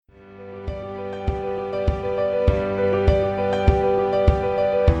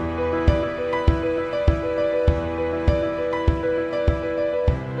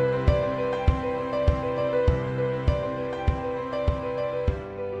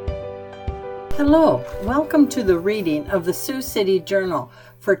Hello, welcome to the reading of the Sioux City Journal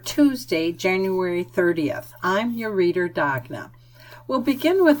for Tuesday, January 30th. I'm your reader, Dagna. We'll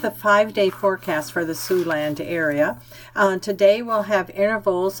begin with the 5-day forecast for the Siouxland area. Today we'll have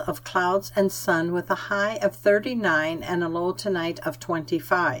intervals of clouds and sun with a high of 39 and a low tonight of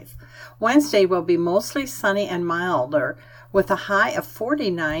 25. Wednesday will be mostly sunny and milder with a high of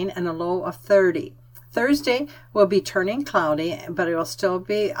 49 and a low of 30. Thursday will be turning cloudy, but it will still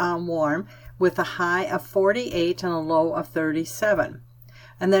be warm with a high of 48 and a low of 37.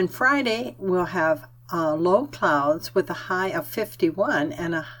 And then Friday we'll have low clouds with a high of 51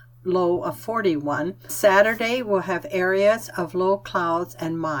 and a low of 41. Saturday we'll have areas of low clouds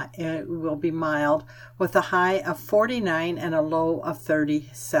and it will be mild with a high of 49 and a low of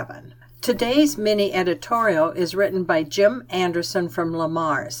 37. Today's mini editorial is written by Jim Anderson from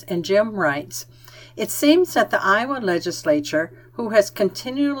Lamar's, and Jim writes, "It seems that the Iowa legislature, who has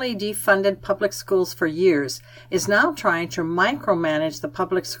continually defunded public schools for years, is now trying to micromanage the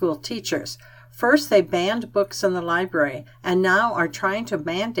public school teachers. First, they banned books in the library, and now are trying to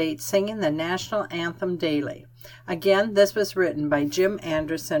mandate singing the national anthem daily." Again, this was written by Jim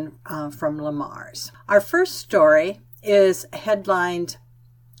Anderson from Lamar's. Our first story is headlined,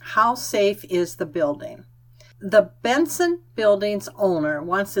 "How Safe is the Building?" The Benson Building's owner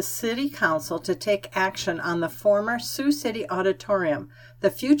wants the City Council to take action on the former Sioux City Auditorium, the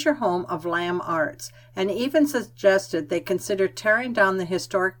future home of Lamb Arts, and even suggested they consider tearing down the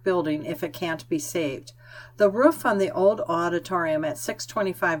historic building if it can't be saved. The roof on the old auditorium at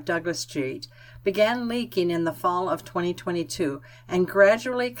 625 Douglas Street began leaking in the fall of 2022 and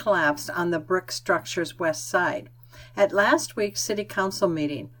gradually collapsed on the brick structure's west side. At last week's City Council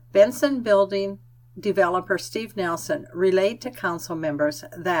meeting, Benson Building developer Steve Nelson relayed to council members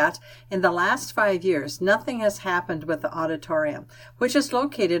that in the last 5 years nothing has happened with the auditorium, which is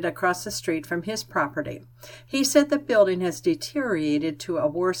located across the street from his property. He said the building has deteriorated to a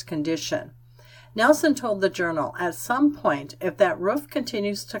worse condition. Nelson told the Journal, "At some point, if that roof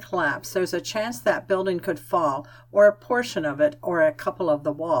continues to collapse, there's a chance that building could fall, or a portion of it, or a couple of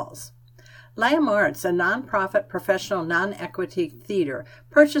the walls." Lamb Arts, a nonprofit professional non-equity theater,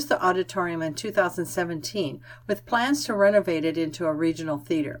 purchased the auditorium in 2017 with plans to renovate it into a regional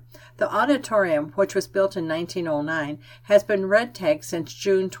theater. The auditorium, which was built in 1909, has been red tagged since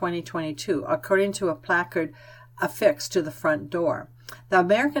June 2022, according to a placard affixed to the front door. The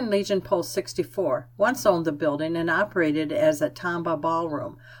American Legion Post 64 once owned the building and operated as a Tamba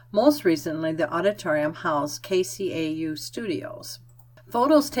ballroom. Most recently, the auditorium housed KCAU studios.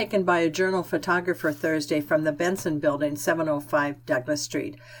 Photos taken by a Journal photographer Thursday from the Benson Building, 705 Douglas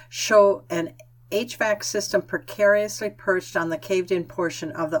Street, show an HVAC system precariously perched on the caved-in portion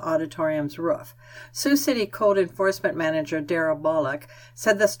of the auditorium's roof. Sioux City Code Enforcement Manager Darrell Bullock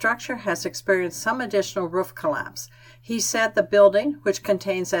said the structure has experienced some additional roof collapse. He said the building, which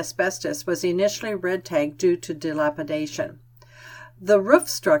contains asbestos, was initially red tagged due to dilapidation. The roof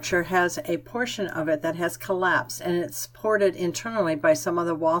structure has a portion of it that has collapsed, and it's supported internally by some of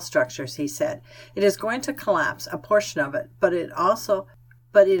the wall structures, he said. It is going to collapse, a portion of it, but it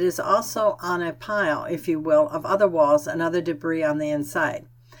is also on a pile, if you will, of other walls and other debris on the inside.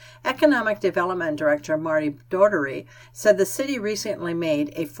 Economic Development Director Marty Doherty said the city recently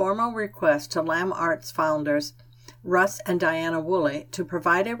made a formal request to Lamb Arts founders Russ and Diana Woolley to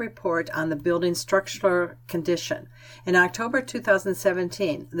provide a report on the building's structural condition. In October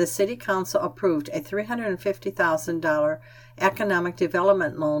 2017, the City Council approved a $350,000 economic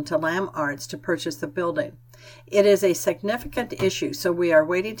development loan to Lamb Arts to purchase the building. "It is a significant issue, so we are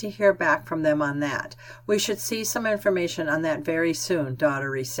waiting to hear back from them on that. We should see some information on that very soon,"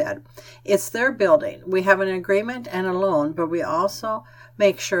 Daugherty said. "It's their building. We have an agreement and a loan, but we also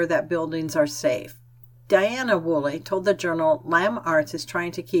make sure that buildings are safe." Diana Woolley told the Journal Lamb Arts is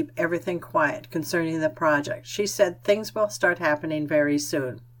trying to keep everything quiet concerning the project. She said things will start happening very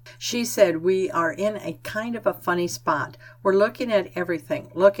soon. She said, "We are in a kind of a funny spot. We're looking at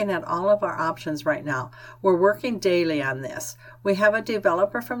everything, looking at all of our options right now. We're working daily on this. We have a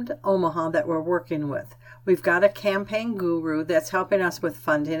developer from Omaha that we're working with. We've got a campaign guru that's helping us with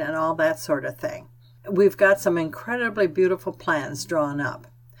funding and all that sort of thing. We've got some incredibly beautiful plans drawn up."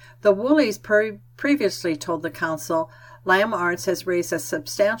 The Woolies previously told the council Lamb Arts has raised a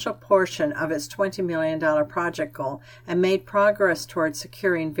substantial portion of its $20 million project goal and made progress towards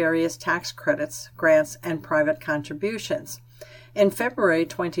securing various tax credits, grants, and private contributions. In February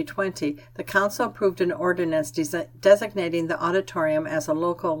 2020, the Council approved an ordinance designating the auditorium as a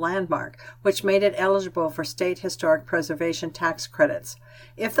local landmark, which made it eligible for state historic preservation tax credits.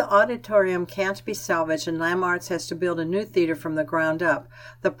 If the auditorium can't be salvaged and Lamb Arts has to build a new theater from the ground up,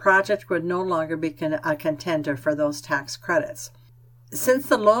 the project would no longer be a contender for those tax credits. Since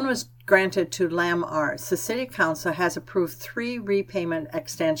the loan was granted to Lamb Arts, the City Council has approved 3 repayment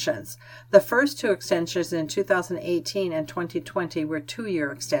extensions. The first 2 extensions in 2018 and 2020 were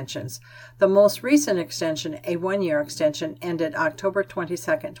 2-year extensions. The most recent extension, a 1-year extension, ended October 22,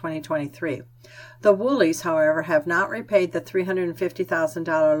 2023. The Woolies, however, have not repaid the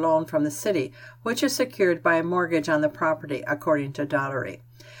 $350,000 loan from the city, which is secured by a mortgage on the property, according to Daugherty.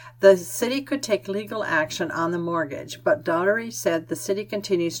 The city could take legal action on the mortgage, but Daugherty said the city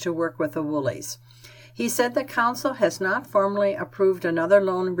continues to work with the Woolies. He said the council has not formally approved another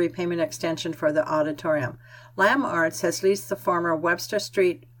loan repayment extension for the auditorium. Lamb Arts has leased the former Webster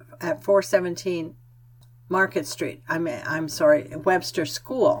Street at 417 Market Street. Webster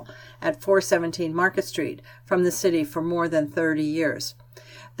School at 417 Market Street from the city for more than 30 years.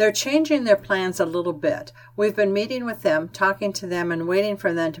 They're changing their plans a little bit. We've been meeting with them, talking to them, and waiting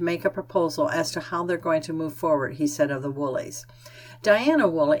for them to make a proposal as to how they're going to move forward, he said of the Woolies. Diana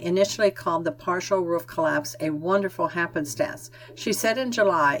Woolley initially called the partial roof collapse a wonderful happenstance. She said in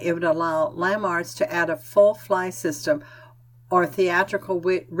July it would allow Lamb Arts to add a full fly system or theatrical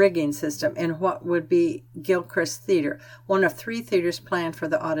rigging system in what would be Gilchrist Theater, one of 3 theaters planned for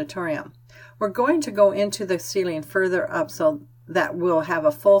the auditorium. We're going to go into the ceiling further up so that we'll have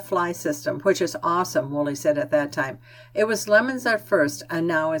a full fly system, which is awesome, Woolley said at that time. It was lemons at first, and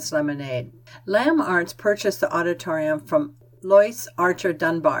now it's lemonade. Lamb Arts purchased the auditorium from Lois Archer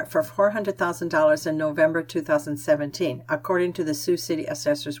Dunbar for $400,000 in November 2017, according to the Sioux City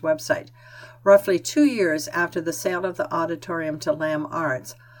Assessor's website. Roughly 2 years after the sale of the auditorium to Lamb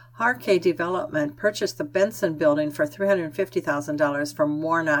Arts, Harkey Development purchased the Benson building for $350,000 from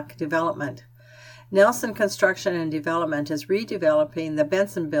Warnock Development. Nelson Construction and Development is redeveloping the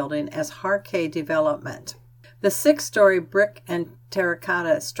Benson building as Harkey Development. The 6-story brick and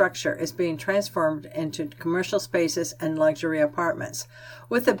terracotta structure is being transformed into commercial spaces and luxury apartments.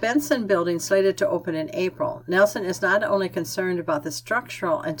 With the Benson building slated to open in April, Nelson is not only concerned about the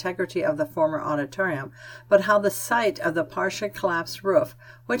structural integrity of the former auditorium, but how the site of the partially collapsed roof,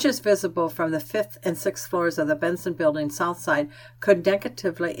 which is visible from the 5th and 6th floors of the Benson building's south side, could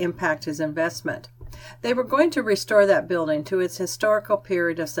negatively impact his investment. They were going to restore that building to its historical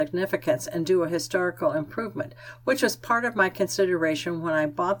period of significance and do a historical improvement, which was part of my consideration when I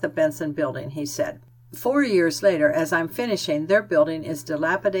bought the Benson building, he said. 4 years later, as I'm finishing, their building is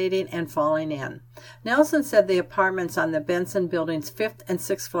dilapidating and falling in. Nelson said the apartments on the Benson building's 5th and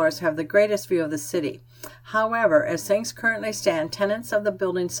 6th floors have the greatest view of the city. However, as things currently stand, tenants of the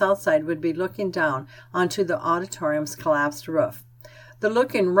building's south side would be looking down onto the auditorium's collapsed roof. They're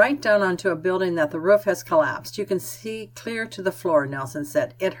looking right down onto a building that the roof has collapsed. You can see clear to the floor, Nelson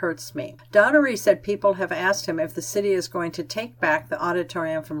said. It hurts me. Daugherty said people have asked him if the city is going to take back the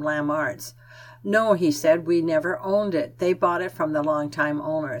auditorium from Lamb Arts. No, he said, we never owned it. They bought it from the longtime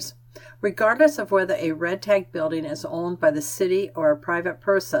owners. Regardless of whether a red tag building is owned by the city or a private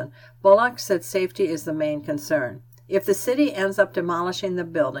person, Bullock said safety is the main concern. If the city ends up demolishing the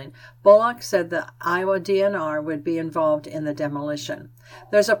building, Bullock said the Iowa DNR would be involved in the demolition.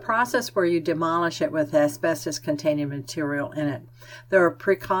 There's a process where you demolish it with asbestos-containing material in it. There are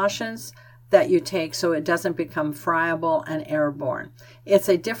precautions that you take so it doesn't become friable and airborne. It's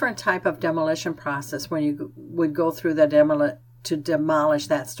a different type of demolition process when you would go through to demolish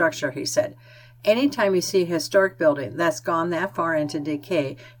that structure, he said. Anytime you see a historic building that's gone that far into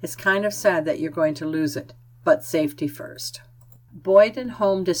decay, it's kind of sad that you're going to lose it. But safety first. Boyden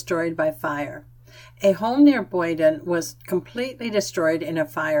home destroyed by fire. A home near Boyden was completely destroyed in a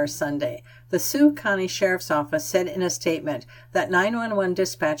fire Sunday. The Sioux County Sheriff's Office said in a statement that 911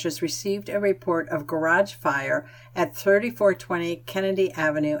 dispatchers received a report of garage fire at 3420 Kennedy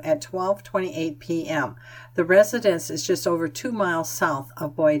Avenue at 12:28 p.m. The residence is just over 2 miles south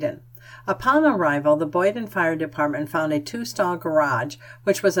of Boyden. Upon arrival, the Boyden Fire Department found a 2-stall garage,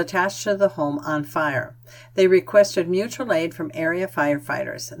 which was attached to the home, on fire. They requested mutual aid from area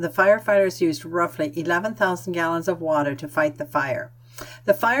firefighters. The firefighters used roughly 11,000 gallons of water to fight the fire.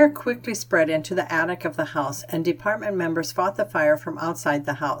 The fire quickly spread into the attic of the house, and department members fought the fire from outside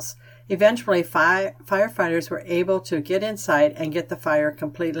the house. Eventually, firefighters were able to get inside and get the fire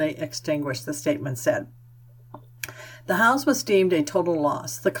completely extinguished, the statement said. The house was deemed a total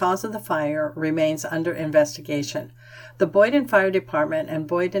loss. The cause of the fire remains under investigation. The Boyden Fire Department and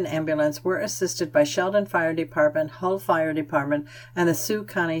Boyden Ambulance were assisted by Sheldon Fire Department, Hull Fire Department, and the Sioux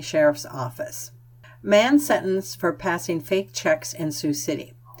County Sheriff's Office. Man sentenced for passing fake checks in Sioux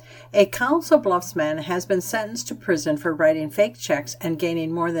City. A Council Bluffs man has been sentenced to prison for writing fake checks and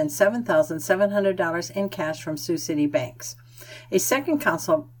gaining more than $7,700 in cash from Sioux City banks. A second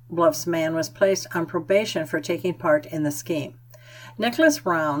Council Bluffs man was placed on probation for taking part in the scheme. Nicholas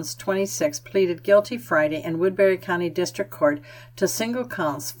Rounds, 26, pleaded guilty Friday in Woodbury County District Court to single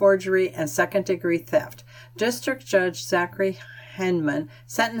counts, forgery, and second-degree theft. District Judge Zachary Henman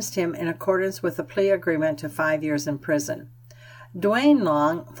sentenced him in accordance with a plea agreement to 5 years in prison. Dwayne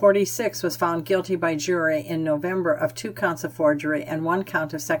Long, 46, was found guilty by jury in November of 2 counts of forgery and 1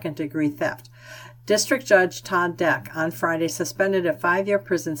 count of second-degree theft. District Judge Todd Deck on Friday suspended a 5-year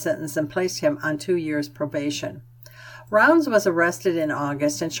prison sentence and placed him on 2 years probation. Rounds was arrested in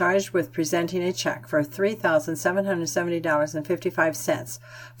August and charged with presenting a check for $3,770.55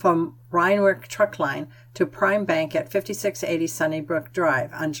 from Rhinewick Truck Line to Prime Bank at 5680 Sunnybrook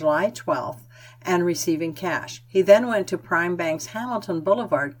Drive on July 12th and receiving cash. He then went to Prime Bank's Hamilton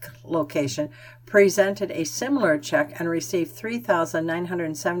Boulevard location, presented a similar check, and received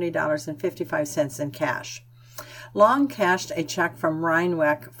 $3,970.55 in cash. Long cashed a check from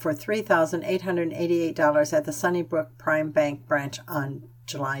Rhinewick for $3,888 at the Sunnybrook Prime Bank branch on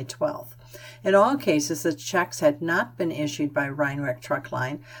July 12th. In all cases, the checks had not been issued by Rhinewick Truck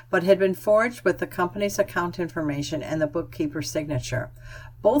Line, but had been forged with the company's account information and the bookkeeper's signature.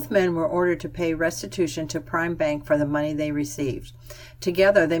 Both men were ordered to pay restitution to Prime Bank for the money they received.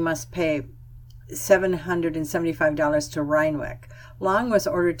 Together, they must pay $775 to Rhinewick. Long was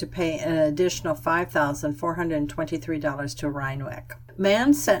ordered to pay an additional $5,423 to Rhinewick.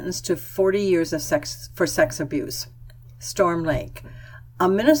 Man sentenced to 40 years of for sex abuse. Storm Lake. A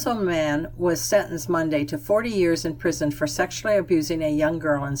Minnesota man was sentenced Monday to 40 years in prison for sexually abusing a young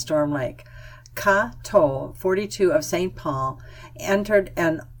girl in Storm Lake. Ka To, 42, of St. Paul, entered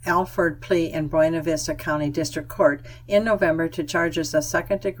an Alford plea in Buena Vista County District Court in November to charges of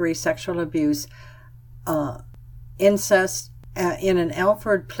second-degree sexual abuse, incest. In an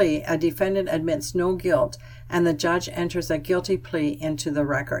Alford plea, a defendant admits no guilt, and the judge enters a guilty plea into the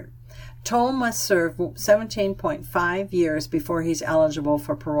record. Toll must serve 17.5 years before he's eligible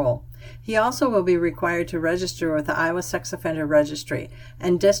for parole. He also will be required to register with the Iowa Sex Offender Registry,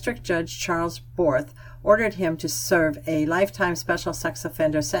 and District Judge Charles Borth ordered him to serve a lifetime special sex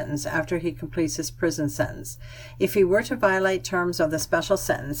offender sentence after he completes his prison sentence. If he were to violate terms of the special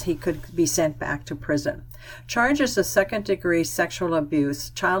sentence, he could be sent back to prison. Charges of second-degree sexual abuse,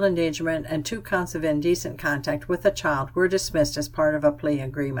 child endangerment, and 2 counts of indecent contact with a child were dismissed as part of a plea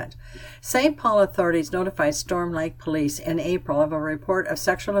agreement. St. Paul authorities notified Storm Lake Police in April of a report of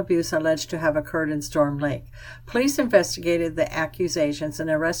sexual abuse alleged to have occurred in Storm Lake. Police investigated the accusations and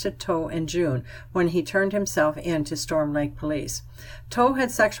arrested Toe in June when he turned himself in to Storm Lake Police. Toe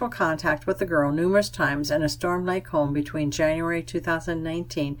had sexual contact with the girl numerous times in a Storm Lake home between January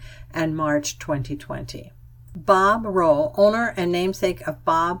 2019 and March 2020. Bob Rowe, owner and namesake of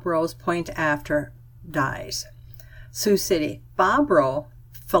Bob Rowe's Point After, dies. Sioux City. Bob Rowe,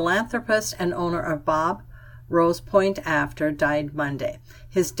 philanthropist and owner of Bob Rowe's Point After, died Monday.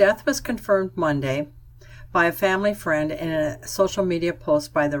 His death was confirmed Monday by a family friend in a social media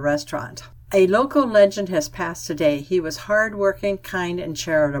post by the restaurant. A local legend has passed today. He was hardworking, kind, and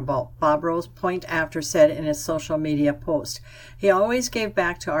charitable, Bob Rowe's Point After said in his social media post. He always gave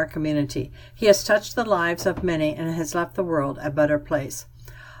back to our community. He has touched the lives of many and has left the world a better place.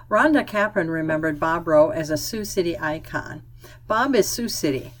 Rhonda Capron remembered Bob Rowe as a Sioux City icon. Bob is Sioux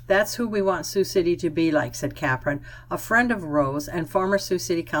City. That's who we want Sioux City to be like, said Capron, a friend of Rowe's and former Sioux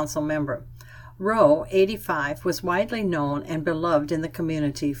City Council member. Rowe, 85, was widely known and beloved in the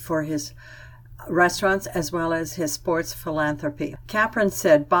community for his restaurants as well as his sports philanthropy. Capron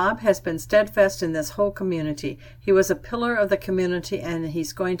said, Bob has been steadfast in this whole community. He was a pillar of the community and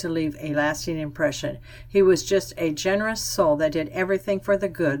he's going to leave a lasting impression. He was just a generous soul that did everything for the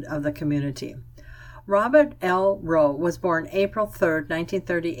good of the community. Robert L. Rowe was born April 3,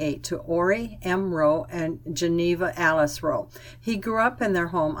 1938, to Ori M. Rowe and Geneva Alice Rowe. He grew up in their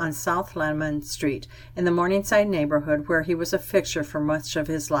home on South Lemon Street in the Morningside neighborhood, where he was a fixture for much of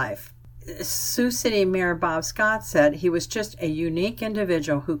his life. Sioux City Mayor Bob Scott said he was just a unique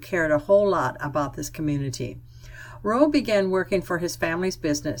individual who cared a whole lot about this community. Rowe began working for his family's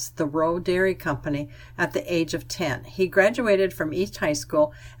business, the Rowe Dairy Company, at the age of 10. He graduated from East High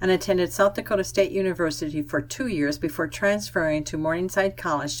School and attended South Dakota State University for 2 years before transferring to Morningside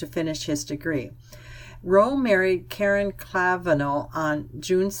College to finish his degree. Rowe married Karen Clavino on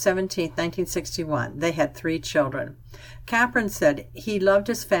June 17, 1961. They had 3 children. Capron said he loved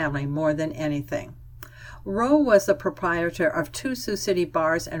his family more than anything. Rowe was the proprietor of 2 Sioux City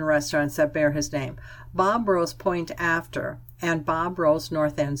bars and restaurants that bear his name, Bob Rowe's Point After and Bob Rowe's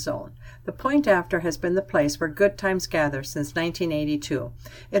North End Zone. The Point After has been the place where good times gather since 1982.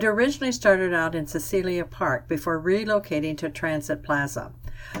 It originally started out in Cecilia Park before relocating to Transit Plaza.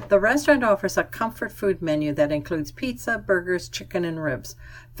 The restaurant offers a comfort food menu that includes pizza, burgers, chicken, and ribs.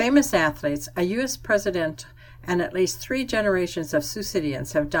 Famous athletes, a U.S. president, and at least 3 generations of Sioux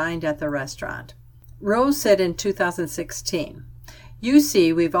Cityans have dined at the restaurant. Rose said in 2016, "You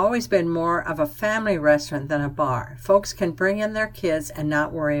see, we've always been more of a family restaurant than a bar. Folks can bring in their kids and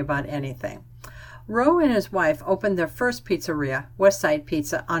not worry about anything." Rowe and his wife opened their first pizzeria, Westside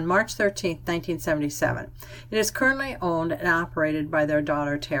Pizza, on March 13, 1977. It is currently owned and operated by their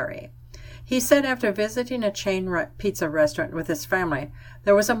daughter, Terry. He said after visiting a chain pizza restaurant with his family,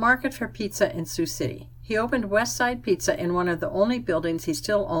 there was a market for pizza in Sioux City. He opened Westside Pizza in one of the only buildings he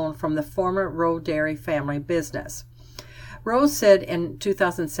still owned from the former Rowe Dairy family business. Rose said in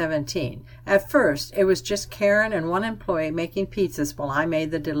 2017, "At first, it was just Karen and one employee making pizzas while I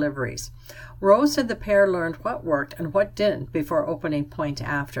made the deliveries." Rose said the pair learned what worked and what didn't before opening Point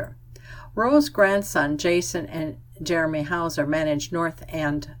After. Rose's grandson, Jason and Jeremy Hauser, managed North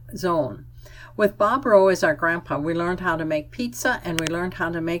End Zone. "With Bob Rowe as our grandpa, we learned how to make pizza and we learned how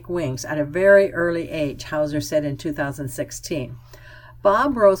to make wings at a very early age," Hauser said in 2016.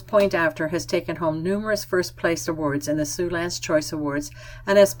 Bob Rowe's Point After has taken home numerous first-place awards in the Siouxland's Choice Awards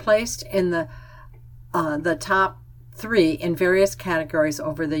and has placed in the top 3 in various categories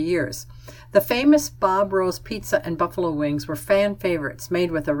over the years. The famous Bob Rowe's pizza and buffalo wings were fan favorites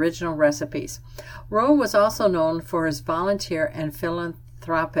made with original recipes. Rowe was also known for his volunteer and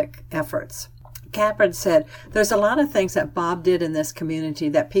philanthropic efforts. Capron said, "There's a lot of things that Bob did in this community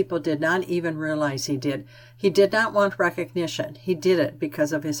that people did not even realize he did. He did not want recognition. He did it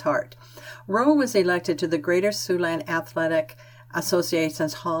because of his heart." Rowe was elected to the Greater Siouxland Athletic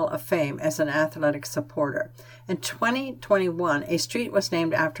Association's Hall of Fame as an athletic supporter. In 2021, a street was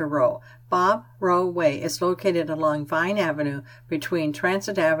named after Rowe. Bob Rowe Way is located along Vine Avenue between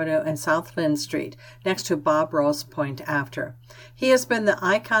Transit Avenue and South Lynn Street, next to Bob Rowe's Point After. He has been the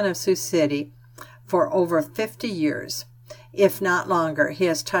icon of Sioux City for over 50 years. If not longer, he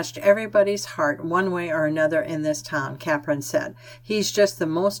has touched everybody's heart one way or another in this town, Capron said. "He's just the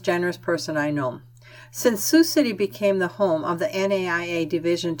most generous person I know." Since Sioux City became the home of the NAIA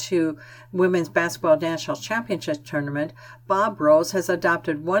Division II Women's Basketball National Championship Tournament, Bob Rowe has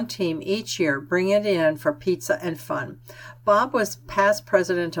adopted one team each year, bringing it in for pizza and fun. Bob was past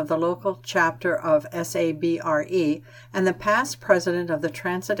president of the local chapter of SABRE and the past president of the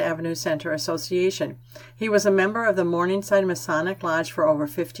Transit Avenue Center Association. He was a member of the Morningside Masonic Lodge for over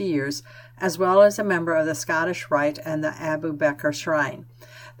 50 years, as well as a member of the Scottish Rite and the Abu Bakr Shrine.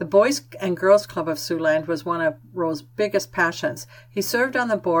 The Boys and Girls Club of Siouxland was one of Rowe's biggest passions. He served on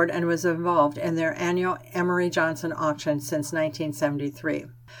the board and was involved in their annual Emery Johnson auction since 1973.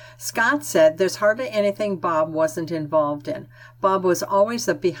 Scott said, "There's hardly anything Bob wasn't involved in. Bob was always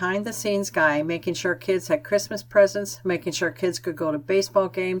the behind-the-scenes guy, making sure kids had Christmas presents, making sure kids could go to baseball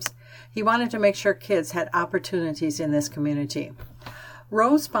games. He wanted to make sure kids had opportunities in this community."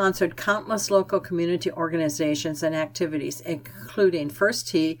 Rowe sponsored countless local community organizations and activities, including First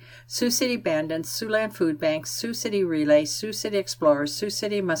Tee, Sioux City Bandits, Siouxland Food Bank, Sioux City Relay, Sioux City Explorers, Sioux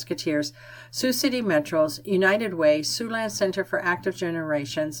City Musketeers, Sioux City Metros, United Way, Siouxland Center for Active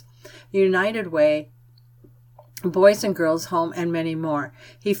Generations, United Way, Boys and Girls Home, and many more.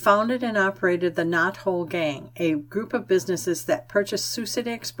 He founded and operated the Knot Hole Gang, a group of businesses that purchase Sioux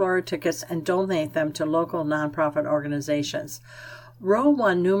City Explorer tickets and donate them to local nonprofit organizations. Rowe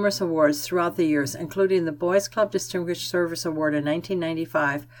won numerous awards throughout the years, including the Boys Club Distinguished Service Award in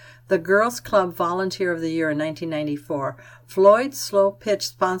 1995, the Girls Club Volunteer of the Year in 1994, Floyd Slow Pitch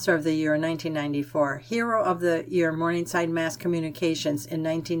Sponsor of the Year in 1994, Hero of the Year Morningside Mass Communications in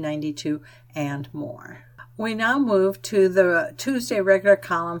 1992, and more. We now move to the Tuesday regular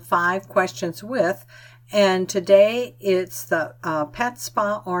column, 5 Questions With, and today it's the pet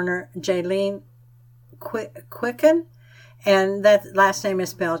spa owner, Jaylene Quicken, and that last name is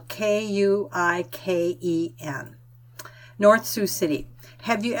spelled Kuiken. North Sioux City.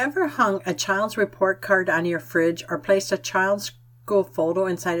 Have you ever hung a child's report card on your fridge or placed a child's school photo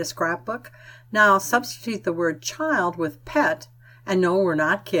inside a scrapbook? Now substitute the word child with pet, and no, we're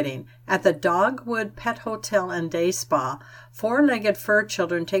not kidding. At the Dogwood Pet Hotel and Day Spa, 4-legged fur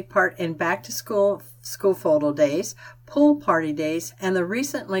children take part in back-to-school photo days, pool party days, and the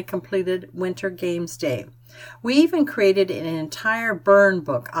recently completed Winter Games Day. We even created an entire burn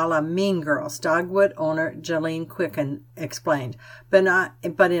book a la Mean Girls, Dogwood owner Jolene Quicken explained.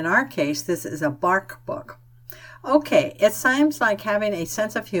 But in our case, this is a bark book. Okay, it seems like having a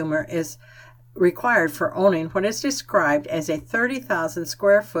sense of humor is required for owning what is described as a 30,000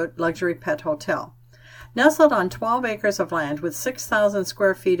 square foot luxury pet hotel. Nestled on 12 acres of land with 6,000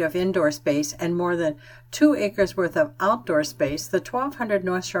 square feet of indoor space and more than 2 acres worth of outdoor space, the 1200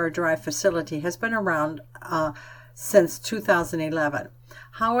 North Shore Drive facility has been around since 2011.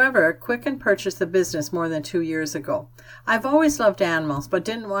 However, Quicken purchased the business more than 2 years ago. I've always loved animals, but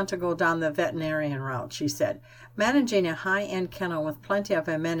didn't want to go down the veterinarian route, she said. Managing a high-end kennel with plenty of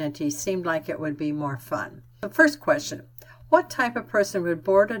amenities seemed like it would be more fun. The first question: what type of person would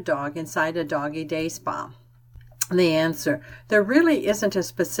board a dog inside a doggy day spa? The answer: there really isn't a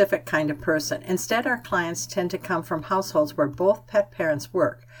specific kind of person. Instead, our clients tend to come from households where both pet parents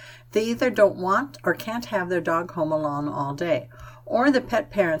work. They either don't want or can't have their dog home alone all day, or the pet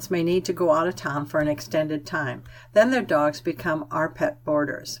parents may need to go out of town for an extended time. Then their dogs become our pet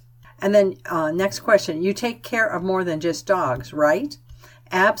boarders. And then next question: you take care of more than just dogs, right?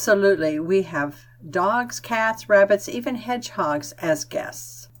 Absolutely. We have dogs, cats, rabbits, even hedgehogs as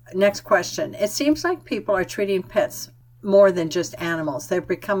guests. Next question: it seems like people are treating pets more than just animals. They're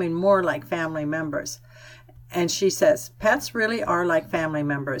becoming more like family members. And she says, pets really are like family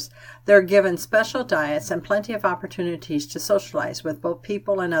members. They're given special diets and plenty of opportunities to socialize with both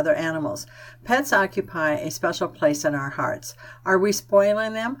people and other animals. Pets occupy a special place in our hearts. Are we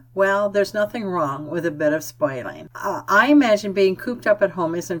spoiling them? Well, there's nothing wrong with a bit of spoiling. I imagine being cooped up at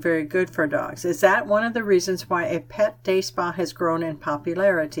home isn't very good for dogs. Is that one of the reasons why a pet day spa has grown in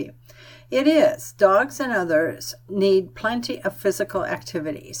popularity? It is. Dogs and others need plenty of physical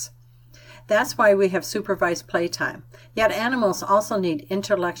activities. That's why we have supervised playtime. Yet animals also need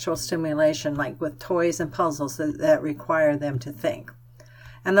intellectual stimulation, like with toys and puzzles that require them to think.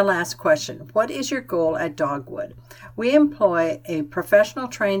 And the last question: what is your goal at Dogwood? We employ a professional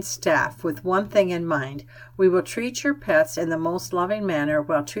trained staff with one thing in mind. We will treat your pets in the most loving manner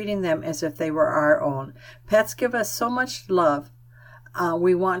while treating them as if they were our own. Pets give us so much love,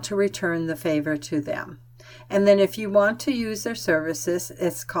 we want to return the favor to them. And then if you want to use their services,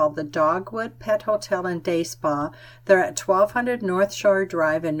 it's called the Dogwood Pet Hotel and Day Spa. They're at 1200 North Shore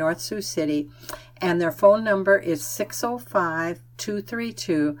Drive in North Sioux City, and their phone number is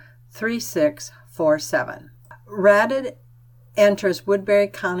 605-232-3647. Radid enters Woodbury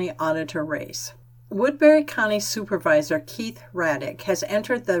County Auditor race. Woodbury County Supervisor Keith Raddick has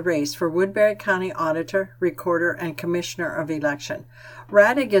entered the race for Woodbury County Auditor, Recorder, and Commissioner of Election.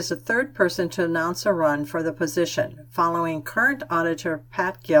 Raddick is the third person to announce a run for the position, following current Auditor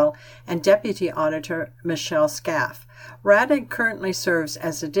Pat Gill and Deputy Auditor Michelle Scaff. Raddick currently serves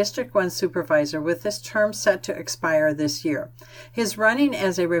as the District 1 Supervisor with his term set to expire this year. His running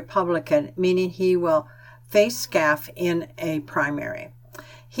as a Republican, meaning he will face Scaff in a primary.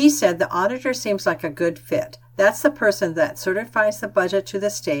 He said the auditor seems like a good fit. That's the person that certifies the budget to the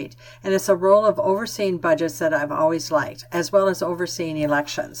state, and it's a role of overseeing budgets that I've always liked, as well as overseeing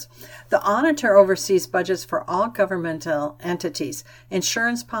elections. The auditor oversees budgets for all governmental entities,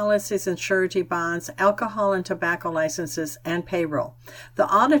 insurance policies and surety bonds, alcohol and tobacco licenses, and payroll. The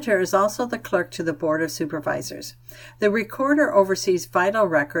auditor is also the clerk to the Board of Supervisors. The recorder oversees vital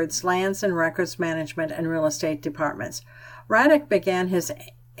records, lands and records management, and real estate departments. Raddick began his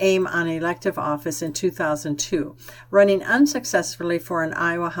aim on elective office in 2002, running unsuccessfully for an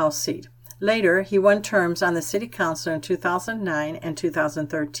Iowa House seat. Later, he won terms on the City Council in 2009 and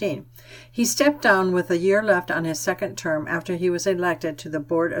 2013. He stepped down with a year left on his second term after he was elected to the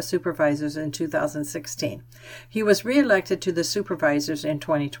Board of Supervisors in 2016. He was re-elected to the Supervisors in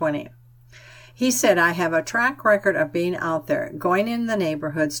 2020. He said, I have a track record of being out there, going in the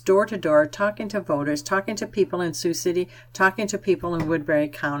neighborhoods, door to door, talking to voters, talking to people in Sioux City, talking to people in Woodbury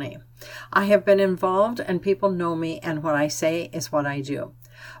County. I have been involved and people know me, and what I say is what I do.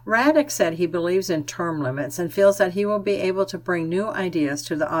 Raddick said he believes in term limits and feels that he will be able to bring new ideas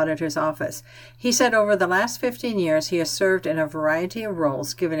to the auditor's office. He said over the last 15 years he has served in a variety of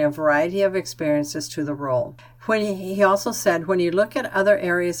roles, giving a variety of experiences to the role. He also said, when you look at other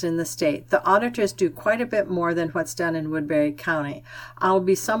areas in the state, the auditors do quite a bit more than what's done in Woodbury County. I'll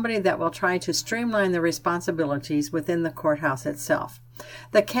be somebody that will try to streamline the responsibilities within the courthouse itself.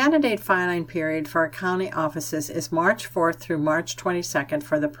 The candidate filing period for our county offices is March 4th through March 22nd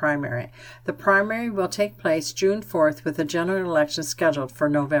for the primary. The primary will take place June 4th with the general election scheduled for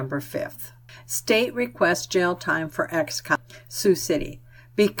November 5th. State requests jail time for ex-cop Sioux City.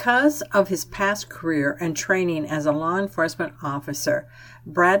 Because of his past career and training as a law enforcement officer,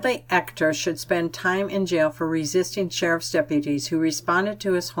 Bradley Ector should spend time in jail for resisting sheriff's deputies who responded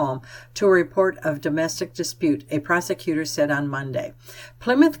to his home to a report of domestic dispute, a prosecutor said on Monday.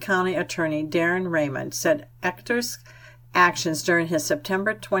 Plymouth County Attorney Darren Raymond said Ector's actions during his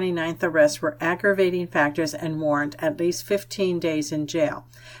September 29th arrest were aggravating factors and warrant at least 15 days in jail.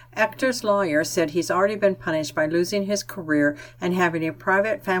 Ector's lawyer said he's already been punished by losing his career and having a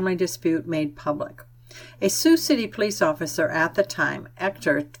private family dispute made public. A Sioux City police officer at the time,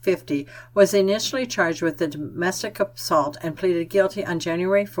 Ector, 50, was initially charged with the domestic assault and pleaded guilty on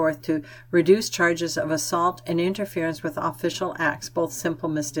January 4th to reduced charges of assault and interference with official acts, both simple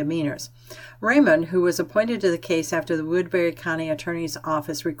misdemeanors. Raymond, who was appointed to the case after the Woodbury County Attorney's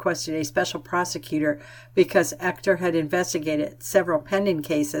Office requested a special prosecutor because Ector had investigated several pending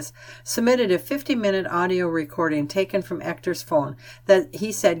cases, submitted a 50-minute audio recording taken from Ector's phone that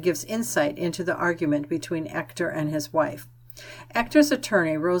he said gives insight into the argument between Ector and his wife. Ector's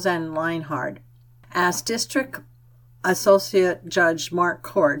attorney, Roseanne Leinhard, asked District Associate Judge Mark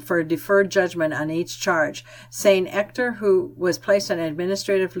Cord for a deferred judgment on each charge, saying Ector, who was placed on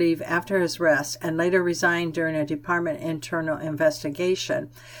administrative leave after his arrest and later resigned during a department internal investigation,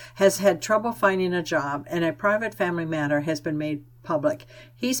 has had trouble finding a job and a private family matter has been made public.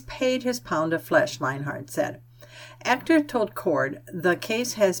 He's paid his pound of flesh, Leinhard said. Ector told Cord the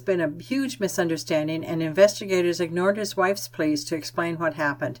case has been a huge misunderstanding and investigators ignored his wife's pleas to explain what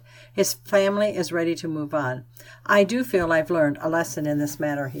happened. His family is ready to move on. I do feel I've learned a lesson in this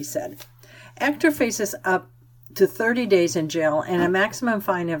matter, he said. Ector faces up to 30 days in jail and a maximum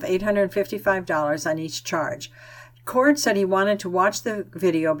fine of $855 on each charge. Cord said he wanted to watch the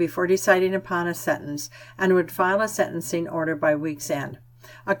video before deciding upon a sentence and would file a sentencing order by week's end.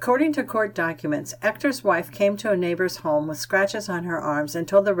 According to court documents, Ector's wife came to a neighbor's home with scratches on her arms and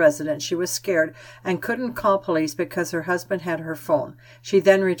told the resident she was scared and couldn't call police because her husband had her phone. She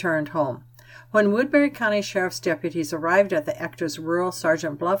then returned home. When Woodbury County Sheriff's deputies arrived at the Ector's rural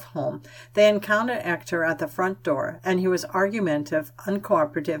Sergeant Bluff home, they encountered Ector at the front door, and he was argumentative,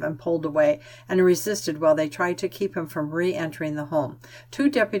 uncooperative, and pulled away, and resisted while they tried to keep him from re-entering the home. 2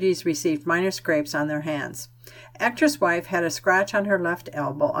 deputies received minor scrapes on their hands. Ector's wife had a scratch on her left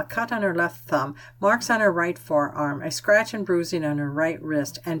elbow, a cut on her left thumb, marks on her right forearm, a scratch and bruising on her right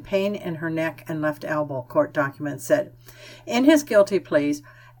wrist, and pain in her neck and left elbow, court documents said. In his guilty pleas,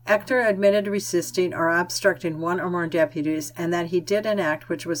 Ector admitted resisting or obstructing one or more deputies and that he did an act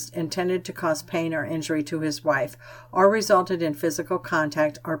which was intended to cause pain or injury to his wife, or resulted in physical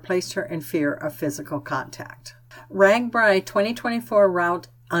contact or placed her in fear of physical contact. RAGBRAI 2024 route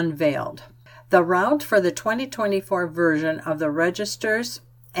unveiled. The route for the 2024 version of the Register's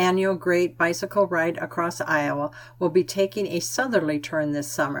annual Great Bicycle Ride Across Iowa will be taking a southerly turn this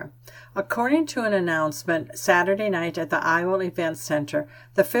summer. According to an announcement Saturday night at the Iowa Events Center,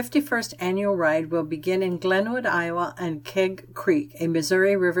 the 51st annual ride will begin in Glenwood, Iowa and Keg Creek, a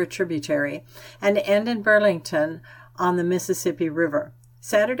Missouri River tributary, and end in Burlington on the Mississippi River.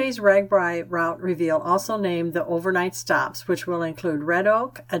 Saturday's RAGBRAI route reveal also named the overnight stops, which will include Red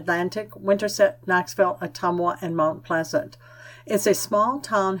Oak, Atlantic, Winterset, Knoxville, Ottumwa, and Mount Pleasant. It's a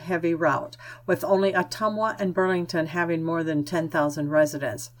small-town heavy route, with only Ottumwa and Burlington having more than 10,000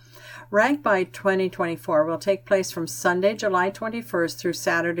 residents. RAGBRAI 2024 will take place from Sunday, July 21st through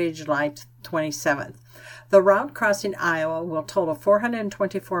Saturday, July 27th. The route crossing Iowa will total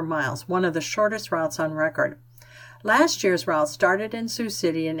 424 miles, one of the shortest routes on record. Last year's route started in Sioux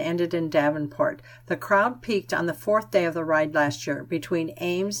City and ended in Davenport. The crowd peaked on the 4th day of the ride last year between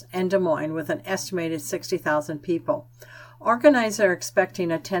Ames and Des Moines with an estimated 60,000 people. Organizers are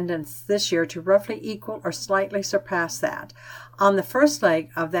expecting attendance this year to roughly equal or slightly surpass that. On the first leg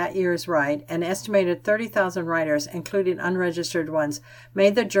of that year's ride, an estimated 30,000 riders, including unregistered ones,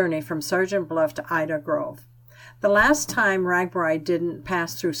 made the journey from Sergeant Bluff to Ida Grove. The last time RAGBRAI didn't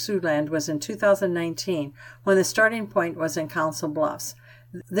pass through Siouxland was in 2019, when the starting point was in Council Bluffs.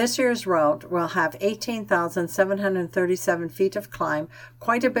 This year's route will have 18,737 feet of climb,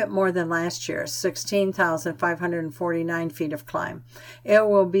 quite a bit more than last year's 16,549 feet of climb. It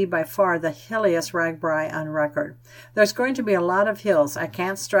will be by far the hilliest RAGBRAI on record. There's going to be a lot of hills. I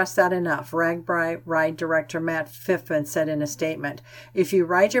can't stress that enough, RAGBRAI ride director Matt Fiffin said in a statement. If you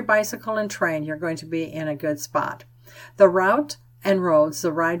ride your bicycle and train, you're going to be in a good spot. The route and roads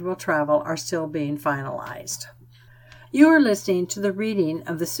the ride will travel are still being finalized. You are listening to the reading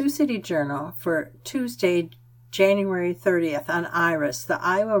of the Sioux City Journal for Tuesday, January 30th on IRIS, the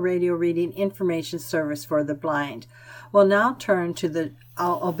Iowa Radio Reading Information Service for the Blind. We'll now turn to the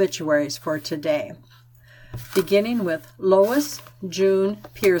obituaries for today. beginning with Lois June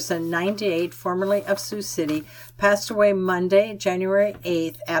Pearson, 98, formerly of Sioux City, passed away Monday, January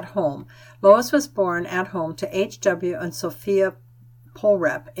 8th, at home. Lois was born at home to H.W. and Sophia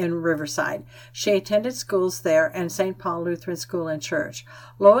Polrep in Riverside. She attended schools there and St. Paul Lutheran School and Church.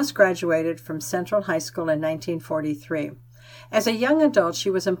 Lois graduated from Central High School in 1943. As a young adult, she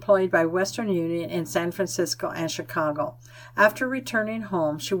was employed by Western Union in San Francisco and Chicago. After returning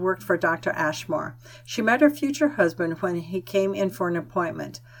home, she worked for Dr. Ashmore. She met her future husband when he came in for an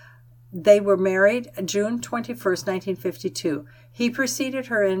appointment. They were married June 21, 1952. He preceded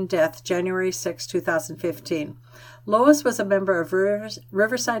her in death January 6, 2015. Lois was a member of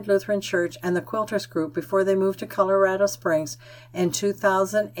Riverside Lutheran Church and the Quilters Group before they moved to Colorado Springs in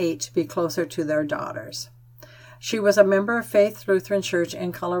 2008 to be closer to their daughters. She was a member of Faith Lutheran Church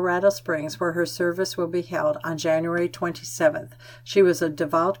in Colorado Springs, where her service will be held on January 27th. She was a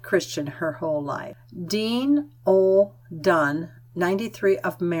devout Christian her whole life. Dean O. Dunn, 93,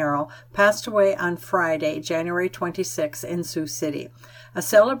 of Merrill, passed away on Friday, January 26, in Sioux City. A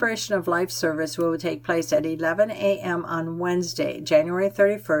celebration of life service will take place at 11 a.m. on Wednesday, January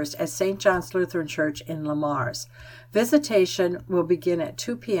 31st, at St. John's Lutheran Church in Lamars. Visitation will begin at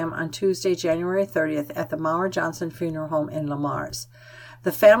 2 p.m. on Tuesday, January 30th, at the Maurer Johnson Funeral Home in Lamars.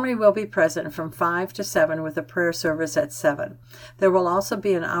 The family will be present from 5 to 7 with a prayer service at 7. There will also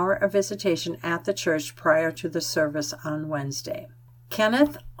be an hour of visitation at the church prior to the service on Wednesday.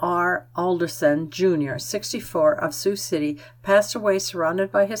 Kenneth R. Alderson, Jr., 64, of Sioux City, passed away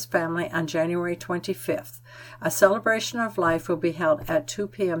surrounded by his family on January 25th. A celebration of life will be held at 2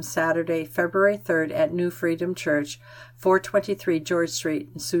 p.m. Saturday, February 3rd at New Freedom Church, 423 George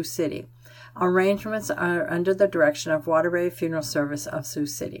Street, Sioux City. Arrangements are under the direction of Waterbury Funeral Service of Sioux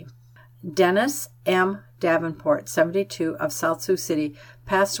City. Dennis M. Davenport, 72, of South Sioux City,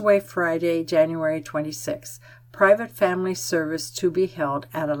 passed away Friday, January 26. Private family service to be held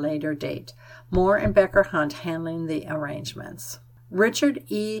at a later date. Moore and Becker Hunt handling the arrangements. Richard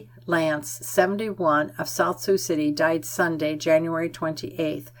E. Lance, 71, of South Sioux City, died Sunday, January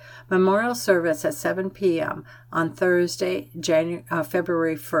 28th. Memorial service at 7 p.m. on Thursday,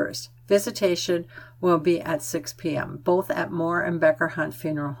 February 1st. Visitation will be at 6 p.m., both at Moore and Becker Hunt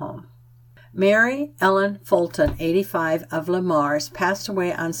Funeral Home. Mary Ellen Fulton, 85, of Lamars, passed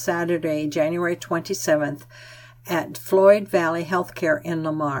away on Saturday, January 27th, at Floyd Valley Healthcare in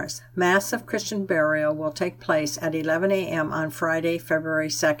Lamars. Mass of Christian burial will take place at 11 a.m. on Friday, February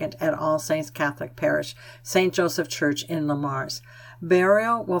 2nd, at All Saints Catholic Parish, St. Joseph Church in Lamars.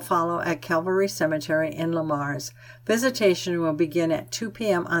 Burial will follow at Calvary Cemetery in Lamars. Visitation will begin at 2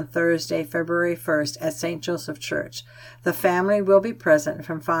 p.m. on Thursday, February 1st, at St. Joseph Church. The family will be present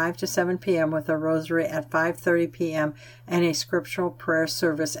from 5 to 7 p.m. with a rosary at 5:30 p.m. and a scriptural prayer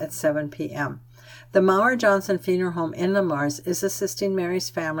service at 7 p.m. The Maurer Johnson Funeral Home in Lamars is assisting Mary's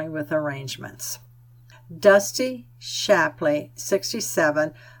family with arrangements. Dusty Shapley,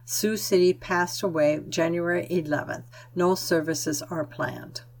 67, Sioux City, passed away January 11th. No services are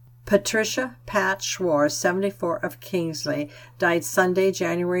planned. Patricia Pat Schwartz, 74, of Kingsley, died Sunday,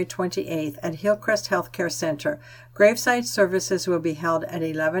 January 28th at Hillcrest Healthcare Center. Graveside services will be held at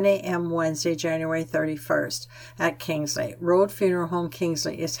 11 a.m. Wednesday, January 31st at Kingsley. Road Funeral Home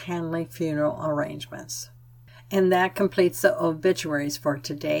Kingsley is handling funeral arrangements. And that completes the obituaries for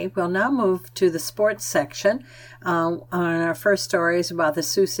today. We'll now move to the sports section. Our first story is about the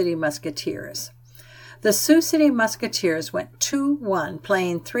Sioux City Musketeers. The Sioux City Musketeers went 2-1,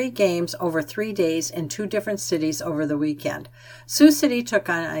 playing 3 games over 3 days in 2 different cities over the weekend. Sioux City took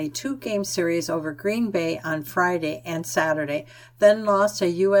on a 2-game series over Green Bay on Friday and Saturday, then lost a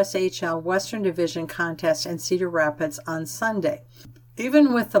USHL Western Division contest in Cedar Rapids on Sunday.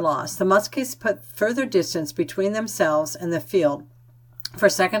 Even with the loss, the Muskies put further distance between themselves and the field for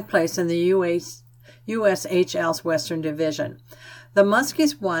second place in the USHL's Western Division. The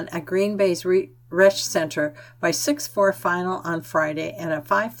Muskies won at Green Bay's Resch Center by 6-4 final on Friday and a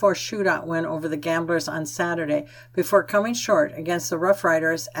 5-4 shootout win over the Gamblers on Saturday before coming short against the Rough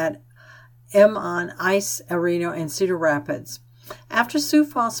Riders at M-On Ice Arena in Cedar Rapids. After Sioux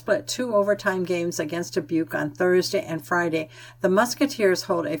Falls split 2 overtime games against Dubuque on Thursday and Friday, the Musketeers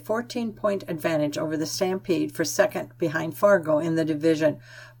hold a 14-point advantage over the Stampede for second behind Fargo in the division.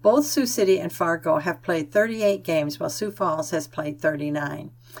 Both Sioux City and Fargo have played 38 games, while Sioux Falls has played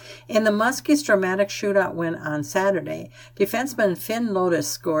 39. In the Muskies' dramatic shootout win on Saturday, defenseman Finn Lotus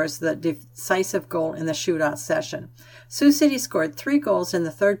scores the decisive goal in the shootout session. Sioux City scored 3 goals in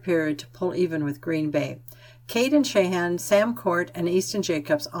the third period to pull even with Green Bay. Caden Shahan, Sam Court, and Easton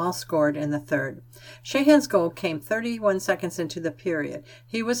Jacobs all scored in the third. Shahan's goal came 31 seconds into the period.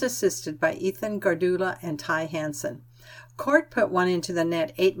 He was assisted by Ethan Gardula and Ty Hansen. Court put one into the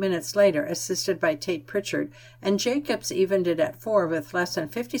net 8 minutes later, assisted by Tate Pritchard, and Jacobs evened it at 4 with less than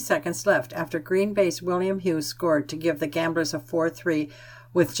 50 seconds left after Green Bay's William Hughes scored to give the Gamblers a 4-3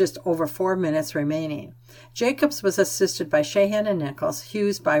 with just over 4 minutes remaining. Jacobs was assisted by Shahan and Nichols,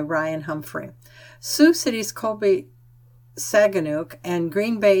 Hughes by Ryan Humphrey. Sioux City's Colby Saganuk and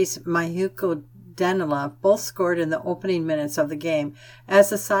Green Bay's Mayuko Danilov both scored in the opening minutes of the game as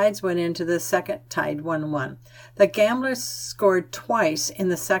the sides went into the second tied 1-1. The Gamblers scored twice in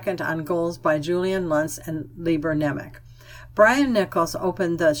the second on goals by Julian Luntz and Lieber Nemec. Brian Nichols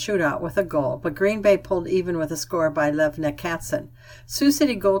opened the shootout with a goal, but Green Bay pulled even with a score by Lev Katzen. Sioux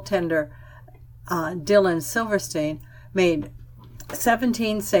City goaltender Dylan Silverstein made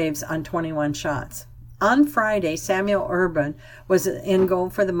 17 saves on 21 shots. On Friday, Samuel Urban was in goal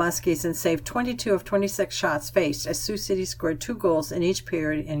for the Muskies and saved 22 of 26 shots faced as Sioux City scored 2 goals in each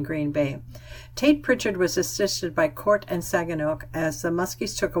period in Green Bay. Tate Pritchard was assisted by Court and Saganuk as the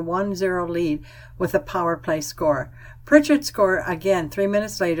Muskies took a 1-0 lead with a power play score. Pritchard scored again 3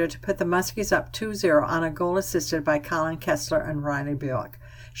 minutes later to put the Muskies up 2-0 on a goal assisted by Colin Kessler and Riley Buick.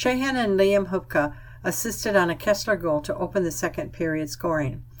 Shahan and Liam Hupka assisted on a Kessler goal to open the second period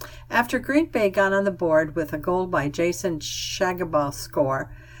scoring. After Green Bay got on the board with a goal by Jason Shagabal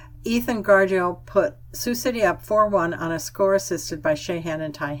score, Ethan Gargill put Sioux City up 4-1 on a score assisted by Shahan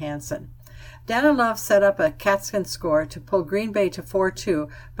and Ty Hansen. Danilov set up a Katzkin score to pull Green Bay to 4-2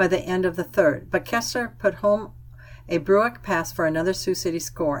 by the end of the third, but Kessler put home a Bruick pass for another Sioux City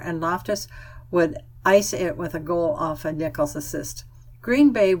score, and Loftus would ice it with a goal off a Nichols assist.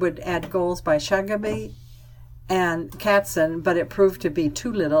 Green Bay would add goals by Shagaby and Katzen, but it proved to be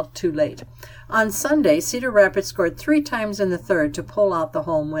too little, too late. On Sunday, Cedar Rapids scored 3 times in the third to pull out the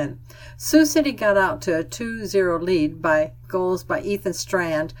home win. Sioux City got out to a 2-0 lead by goals by Ethan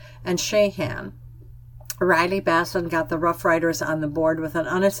Strand and Shahan. Riley Basson got the Rough Riders on the board with an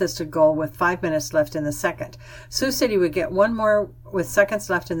unassisted goal with 5 minutes left in the second. Sioux City would get one more with seconds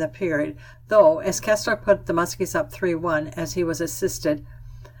left in the period, though, as Kessler put the Muskies up 3-1 as he was assisted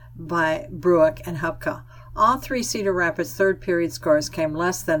by Bruick and Hupka. All 3 Cedar Rapids third period scores came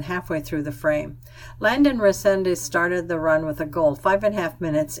less than halfway through the frame. Landon Resendez started the run with a goal 5.5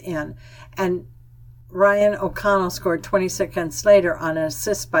 minutes in, and Ryan O'Connell scored 20 seconds later on an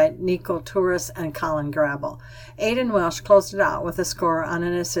assist by Nico Touris and Colin Grabble. Aidan Welsh closed it out with a score on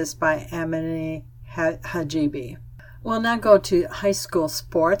an assist by Amini Hajibi. We'll now go to high school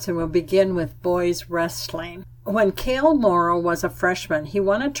sports, and we'll begin with boys wrestling. When Cale Morrow was a freshman, he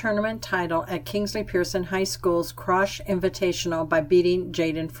won a tournament title at Kingsley Pearson High School's Crush Invitational by beating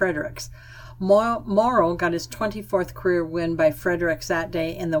Jaden Fredericks. Morrow got his 24th career win by Fredericks that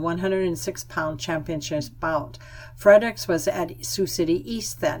day in the 106-pound championship bout. Fredericks was at Sioux City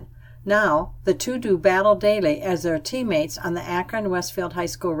East then. Now, the two do battle daily as their teammates on the Akron Westfield High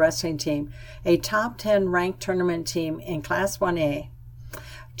School wrestling team, a top 10 ranked tournament team in Class 1A.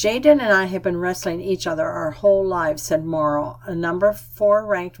 Jaden and I have been wrestling each other our whole lives, said Morrow, a number 4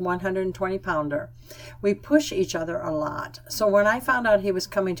 ranked 120-pounder. We push each other a lot, so when I found out he was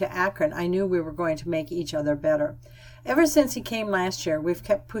coming to Akron, I knew we were going to make each other better. Ever since he came last year, we've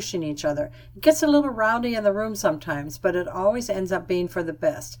kept pushing each other. It gets a little rowdy in the room sometimes, but it always ends up being for the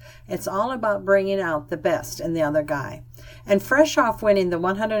best. It's all about bringing out the best in the other guy. And fresh off winning the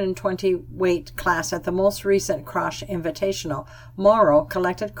 120 weight class at the most recent Crush Invitational, Morrow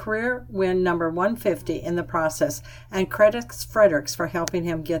collected career win number 150 in the process and credits Fredericks for helping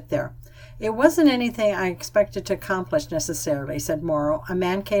him get there. It wasn't anything I expected to accomplish necessarily, said Morrow, a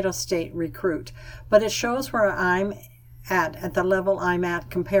Mankato State recruit, but it shows where I'm at the level I'm at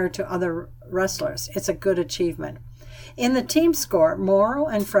compared to other wrestlers. It's a good achievement. In the team score, Morrow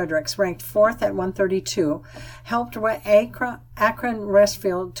and Fredericks, ranked 4th at 132, helped Akron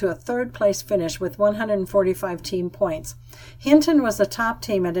Westfield to a third-place finish with 145 team points. Hinton was the top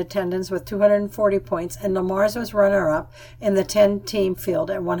team in attendance with 240 points, and Lamar's was runner-up in the 10-team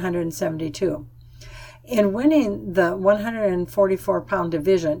field at 172. In winning the 144-pound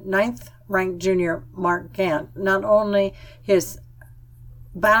division, 9th-ranked junior Mark Gant, not only his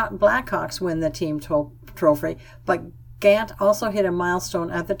Blackhawks win the team trophy, but Gant also hit a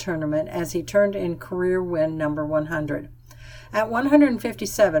milestone at the tournament as he turned in career win number 100. At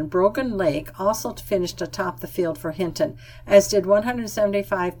 157, Brogan Lake also finished atop the field for Hinton, as did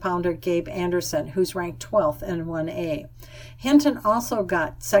 175-pounder Gabe Anderson, who's ranked 12th in 1A. Hinton also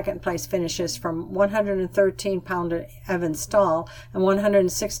got second-place finishes from 113-pounder Evan Stahl and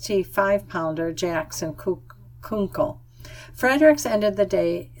 165-pounder Jackson Kunkel. Fredericks ended the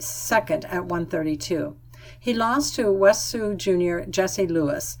day second at 132. He lost to West Sioux junior Jesse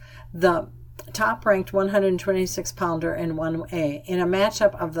Lewis, the top-ranked 126-pounder in 1A, in a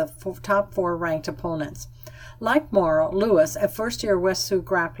matchup of the top four ranked opponents. Like Morrow, Lewis, a first-year West Sioux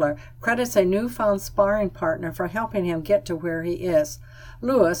grappler, credits a newfound sparring partner for helping him get to where he is.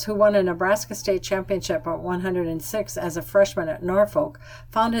 Lewis, who won a Nebraska State Championship at 106 as a freshman at Norfolk,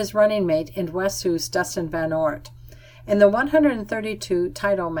 found his running mate in West Sioux's Dustin Van Ort. In the 132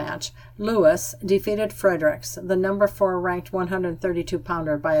 title match, Lewis defeated Fredericks, the number 4 ranked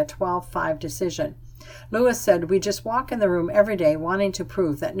 132-pounder, by a 12-5 decision. Lewis said, "We just walk in the room every day wanting to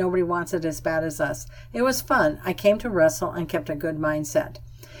prove that nobody wants it as bad as us. It was fun. I came to wrestle and kept a good mindset.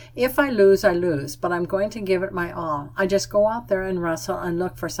 If I lose, I lose, but I'm going to give it my all. I just go out there and wrestle and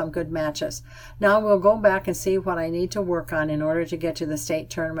look for some good matches. Now we'll go back and see what I need to work on in order to get to the state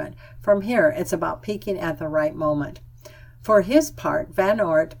tournament. From here, it's about peaking at the right moment." For his part, Van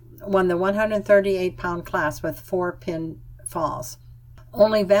Ort won the 138-pound class with 4 pinfalls.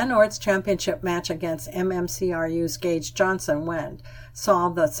 Only Van Ort's championship match against MMCRU's Gage Johnson saw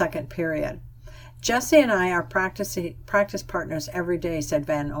the second period. "Jesse and I are practice partners every day," said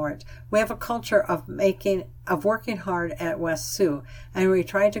Van Ort. "We have a culture of working hard at West Sioux, and we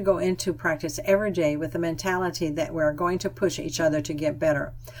try to go into practice every day with the mentality that we're going to push each other to get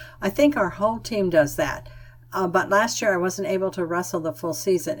better. I think our whole team does that. But last year I wasn't able to wrestle the full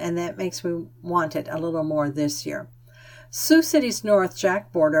season, and that makes me want it a little more this year." Sioux City's North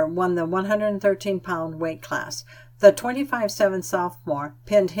Jack Border won the 113-pound weight class. The 25-7 sophomore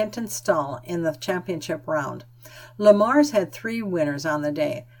pinned Hinton Stull in the championship round. Lamar's had 3 winners on the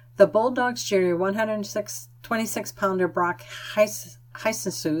day. The Bulldogs junior 126-pounder Brock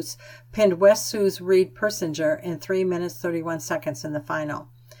Heisenhuis pinned West Sioux's Reed Persinger in 3 minutes 31 seconds in the final.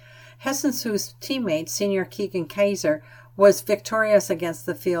 Heisenhuis' teammate, senior Keegan Kaiser, was victorious against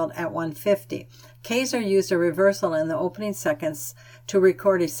the field at 150. Kaiser used a reversal in the opening seconds to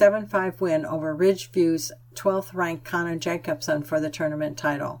record a 7-5 win over Ridgeview's 12th-ranked Connor Jacobson for the tournament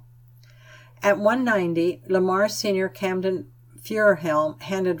title. At 190, Lamar's senior Camden Feuerhelm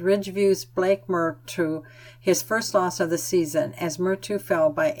handed Ridgeview's Blake Murtu his first loss of the season as Murtu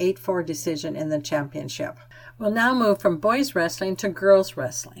fell by 8-4 decision in the championship. We'll now move from boys wrestling to girls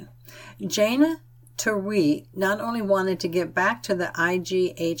wrestling. Jana Terwee not only wanted to get back to the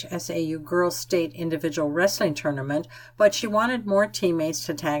IGHSAU Girls State Individual Wrestling Tournament, but she wanted more teammates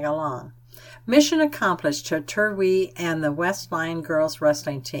to tag along. Mission accomplished to Terwee and the West Line Girls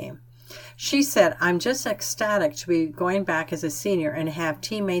Wrestling Team. She said, "I'm just ecstatic to be going back as a senior and have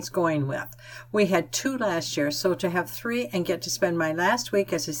teammates going with. We had 2 last year, so to have 3 and get to spend my last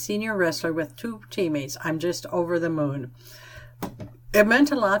week as a senior wrestler with 2 teammates, I'm just over the moon. It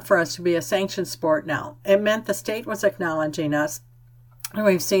meant a lot for us to be a sanctioned sport now. It meant the state was acknowledging us, and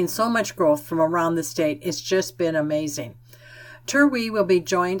we've seen so much growth from around the state. It's just been amazing." Terwee will be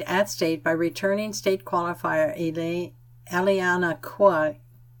joined at state by returning state qualifier Eliana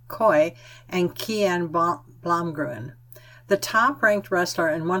Coy and Kian Blomgren. The top-ranked wrestler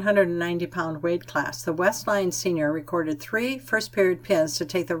in 190-pound weight class, the West Line senior recorded 3 first-period pins to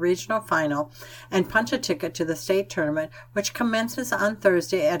take the regional final and punch a ticket to the state tournament, which commences on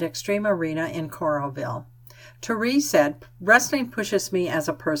Thursday at Extreme Arena in Coralville. Teree said, "Wrestling pushes me as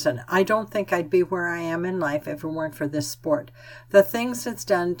a person. I don't think I'd be where I am in life if it weren't for this sport. The things it's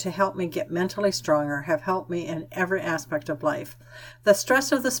done to help me get mentally stronger have helped me in every aspect of life. The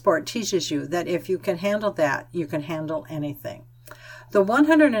stress of the sport teaches you that if you can handle that, you can handle anything." The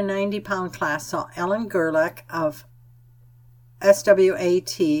 190-pound class saw Ellen Gerlach of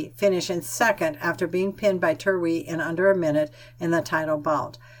SWAT finish in second after being pinned by Terwee in under a minute in the title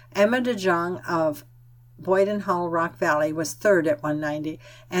bout. Emma DeJong of Boyden Hull Rock Valley was third at 190,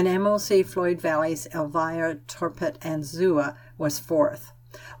 and MOC Floyd Valley's Elvira Torpet and Zua was fourth.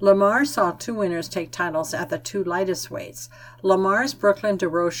 Lamar saw 2 winners take titles at the 2 lightest weights. Lamar's Brooklyn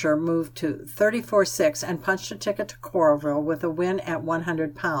DeRocher moved to 34-6 and punched a ticket to Coralville with a win at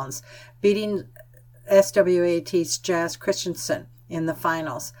 100 pounds, beating SWAT's Jazz Christensen in the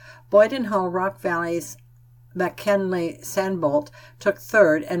finals. Boyden Hull Rock Valley's McKinley Sandbolt took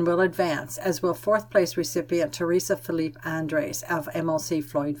third and will advance, as will 4th-place recipient Teresa Philippe Andres of MLC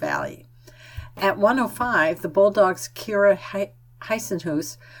Floyd Valley. At 105, the Bulldogs' Kira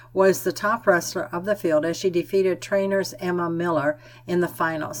Heisenhuis was the top wrestler of the field as she defeated trainers Emma Miller in the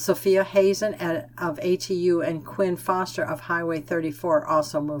final. Sophia Hazen of ATU and Quinn Foster of Highway 34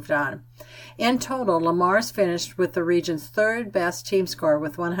 also moved on. In total, Lamar's finished with the region's 3rd best team score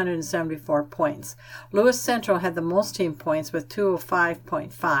with 174 points. Lewis Central had the most team points with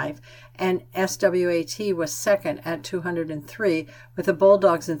 205.5, and SWAT was second at 203, with the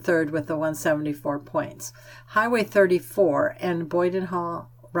Bulldogs in third with the 174 points. Highway 34 and Boyden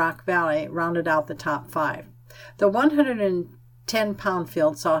Hall Rock Valley rounded out the top 5. The 110-pound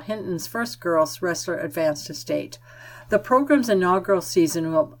field saw Hinton's first girls wrestler advance to state. The program's inaugural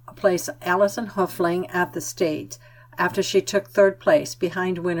season will place Allison Huffling at the state after she took third place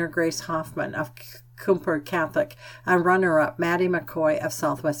behind winner Grace Hoffman of Cooper Catholic and runner-up Maddie McCoy of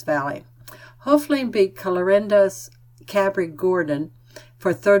Southwest Valley. Huffling beat Clarinda's Cabri Gordon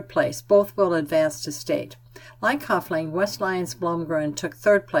for third place. Both will advance to state. Like Huffling, West Lyons Blomgren took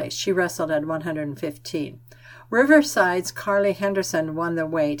third place. She wrestled at 115. Riverside's Carly Henderson won the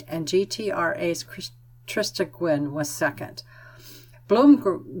weight, and GTRA's Trista Gwynn was second.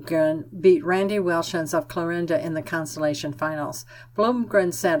 Blomgren beat Randy Welshans of Clarinda in the consolation finals.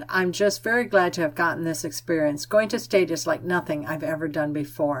 Blomgren said, "I'm just very glad to have gotten this experience. Going to state is like nothing I've ever done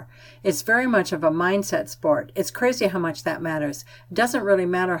before. It's very much of a mindset sport. It's crazy how much that matters. It doesn't really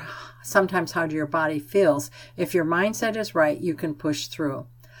matter sometimes how your body feels. If your mindset is right, you can push through."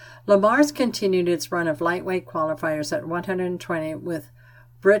 Lamar's continued its run of lightweight qualifiers at 120 with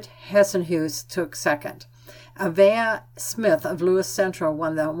Britt Hessenhuis took second. Avea Smith of Lewis Central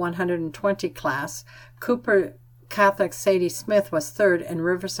won the 120 class. Cooper Catholic Sadie Smith was third, and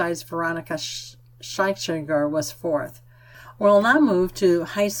Riverside's Veronica Scheichinger was fourth. We'll now move to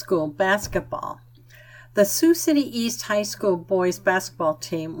high school basketball. The Sioux City East High School boys basketball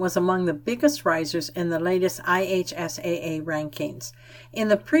team was among the biggest risers in the latest IHSAA rankings. In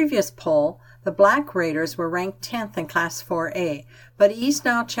the previous poll, the Black Raiders were ranked 10th in Class 4A, but East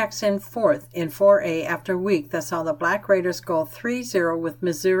now checks in 4th in 4A after a week that saw the Black Raiders go 3-0 with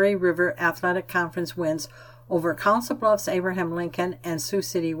Missouri River Athletic Conference wins over Council Bluffs, Abraham Lincoln, and Sioux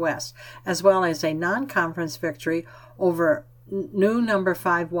City West, as well as a non-conference victory over new number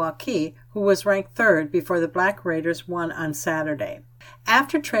 5 Waukee, who was ranked 3rd before the Black Raiders won on Saturday.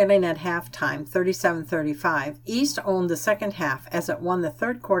 After trailing at halftime 37-35, East owned the second half as it won the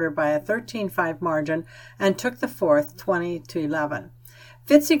third quarter by a 13-5 margin and took the fourth 20-11.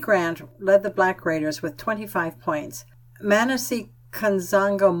 Fitzy Grant led the Black Raiders with 25 points. Manasi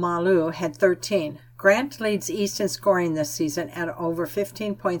Kanzango Malu had 13. Grant leads East in scoring this season at over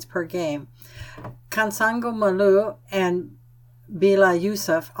 15 points per game. Kanzango Malu and Bila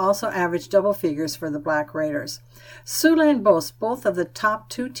Yusuf also averaged double figures for the Black Raiders. Siouxland boasts both of the top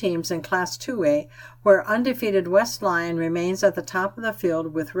 2 teams in Class 2A, where undefeated West Lyon remains at the top of the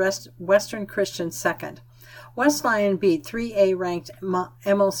field with Western Christian second. West Lyon beat 3A-ranked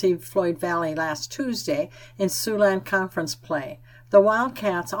MOC Floyd Valley last Tuesday in Siouxland Conference play. The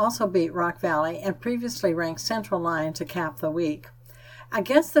Wildcats also beat Rock Valley and previously ranked Central Lyon to cap the week.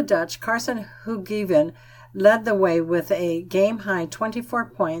 Against the Dutch, Carson Hugiven led the way with a game-high 24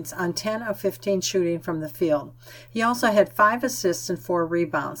 points on 10 of 15 shooting from the field. He also had 5 assists and 4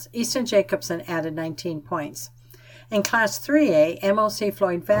 rebounds. Easton Jacobson added 19 points. In Class 3A, MOC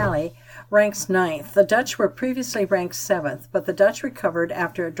Floyd Valley ranks 9th. The Dutch were previously ranked 7th, but the Dutch recovered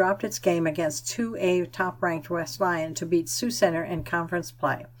after it dropped its game against 2A top-ranked West Lyon to beat Sioux Center in conference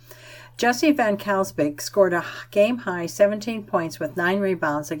play. Jesse Van Kalsbeek scored a game-high 17 points with 9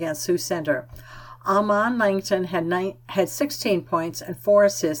 rebounds against Sioux Center. Amon Langton had 16 points and 4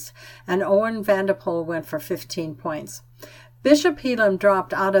 assists, and Owen Vanderpool went for 15 points. Bishop Elam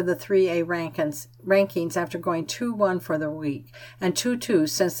dropped out of the 3A rankings after going 2-1 for the week and 2-2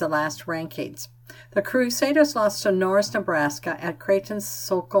 since the last rankings. The Crusaders lost to Norris, Nebraska at Creighton's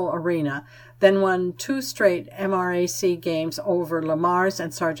Sokol Arena, then won 2 straight MRAC games over Lamar's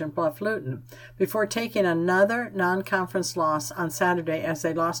and Sergeant Bluff Luton, before taking another non-conference loss on Saturday as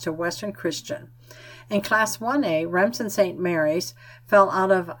they lost to Western Christian. In Class 1A, Remsen St. Mary's fell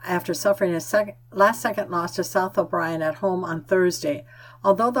out of after suffering a last-second loss to South O'Brien at home on Thursday,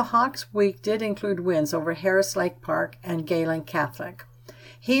 although the Hawks' week did include wins over Harris Lake Park and Galen Catholic.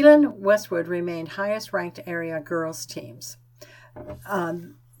 Heelan Westwood remained highest-ranked area girls teams.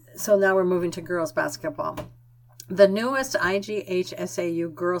 So now we're moving to girls basketball. The newest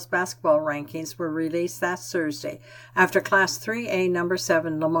IGHSAU girls basketball rankings were released last Thursday after Class 3A number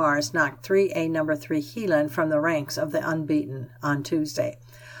 7 Lamar's knocked 3A number 3 Heelan from the ranks of the unbeaten on Tuesday.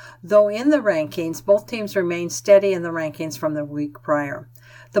 Though in the rankings, both teams remained steady in the rankings from the week prior.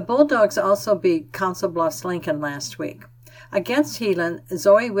 The Bulldogs also beat Council Bluffs Lincoln last week. Against Heelan,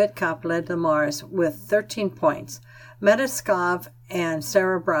 Zoe Whitcop led Lamar's with 13 points. Metaskov and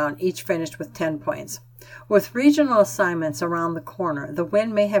Sarah Brown each finished with 10 points. With regional assignments around the corner, the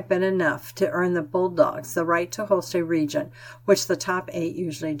win may have been enough to earn the Bulldogs the right to host a region, which the top 8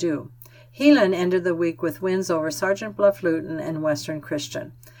 usually do. Heelan ended the week with wins over Sergeant Bluff Luton and Western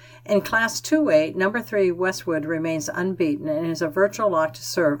Christian. In Class 2A, number 3 Westwood remains unbeaten and is a virtual lock to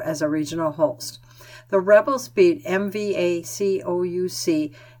serve as a regional host. The Rebels beat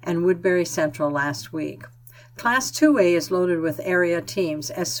MVACouc and Woodbury Central last week. Class 2A is loaded with area teams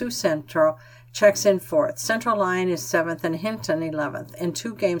as Sioux Central checks in 4th. Central Lyon is 7th and Hinton 11th. In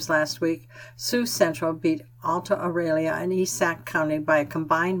 2 games last week, Sioux Central beat Alta Aurelia and East Sac County by a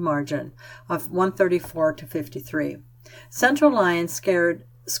combined margin of 134-53. Central Lyon scored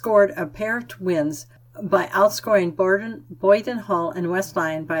a pair of wins by outscoring Boyden Hull and West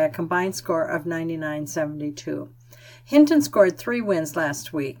Lyon by a combined score of 99-72. Hinton scored 3 wins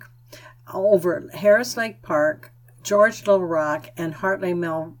last week over Harris Lake Park, George Little Rock, and Hartley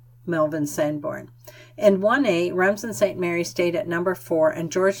Melvin Sanborn. In 1A, Remsen St. Mary stayed at number 4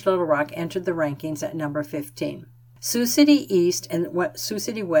 and George Little Rock entered the rankings at number 15. Sioux City East and Sioux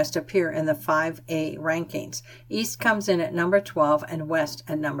City West appear in the 5A rankings. East comes in at number 12 and West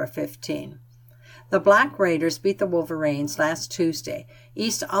at number 15. The Black Raiders beat the Wolverines last Tuesday.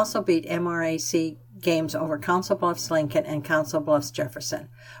 East also beat MRAC games over Council Bluffs Lincoln and Council Bluffs Jefferson.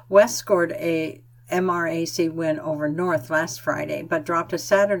 West scored a MRAC win over North last Friday, but dropped a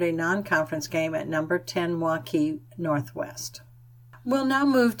Saturday non-conference game at number 10 Waukee Northwest. We'll now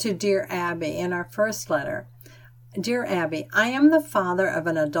move to Dear Abby in our first letter. Dear Abby, I am the father of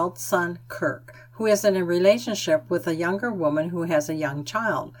an adult son, Kirk, who is in a relationship with a younger woman who has a young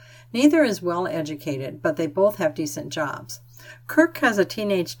child. Neither is well educated, but they both have decent jobs. Kirk has a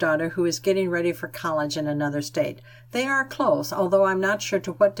teenage daughter who is getting ready for college in another state. They are close, although I'm not sure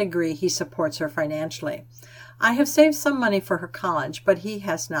to what degree he supports her financially. I have saved some money for her college, but he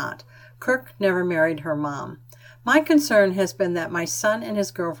has not. Kirk never married her mom. My concern has been that my son and his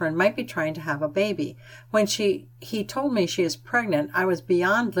girlfriend might be trying to have a baby. When he told me she is pregnant, I was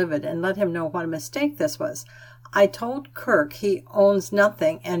beyond livid and let him know what a mistake this was. I told Kirk he owns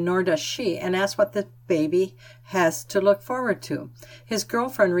nothing, and nor does she, and asked what the baby has to look forward to. His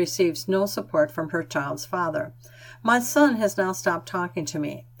girlfriend receives no support from her child's father. My son has now stopped talking to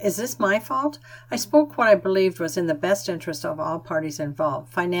me. Is this my fault? I spoke what I believed was in the best interest of all parties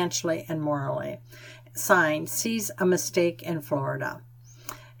involved, financially and morally. Signed, sees a mistake in Florida.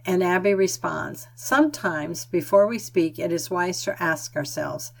 And Abby responds, sometimes before we speak, it is wise to ask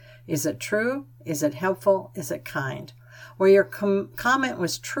ourselves, is it true? Is it helpful? Is it kind? Where your comment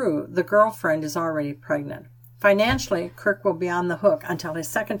was true, the girlfriend is already pregnant. Financially, Kirk will be on the hook until his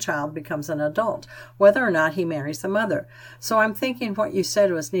second child becomes an adult, whether or not he marries the mother. So I'm thinking what you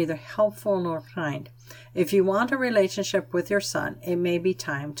said was neither helpful nor kind. If you want a relationship with your son, it may be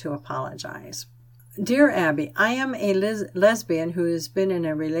time to apologize. Dear Abby, I am a lesbian who has been in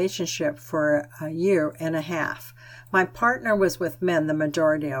a relationship for a year and a half. My partner was with men the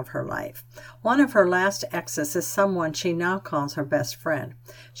majority of her life. One of her last exes is someone she now calls her best friend.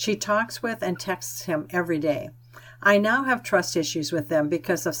 She talks with and texts him every day. I now have trust issues with them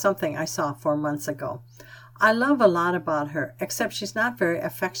because of something I saw 4 months ago. I love a lot about her, except she's not very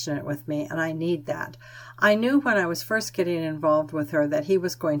affectionate with me, and I need that. I knew when I was first getting involved with her that he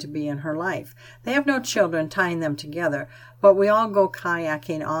was going to be in her life. They have no children tying them together, but we all go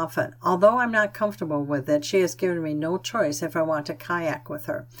kayaking often. Although I'm not comfortable with it, she has given me no choice if I want to kayak with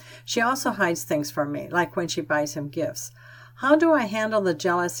her. She also hides things from me, like when she buys him gifts. How do I handle the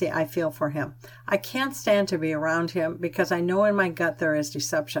jealousy I feel for him? I can't stand to be around him because I know in my gut there is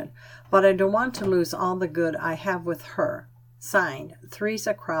deception, but I don't want to lose all the good I have with her. Signed, Three's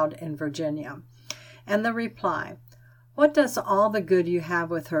a Crowd in Virginia. And the reply, what does all the good you have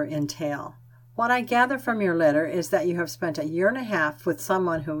with her entail? What I gather from your letter is that you have spent a year and a half with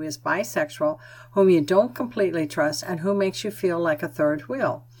someone who is bisexual, whom you don't completely trust, and who makes you feel like a third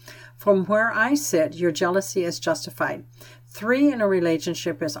wheel. From where I sit, your jealousy is justified. 3 in a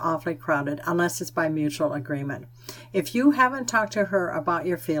relationship is awfully crowded unless it's by mutual agreement. If you haven't talked to her about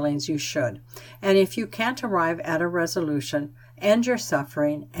your feelings, you should. And if you can't arrive at a resolution, end your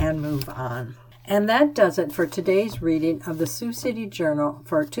suffering and move on. And that does it for today's reading of the Sioux City Journal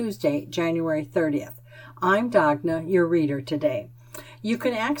for Tuesday, January 30th. I'm Dagna, your reader today. You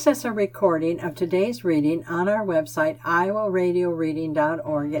can access a recording of today's reading on our website,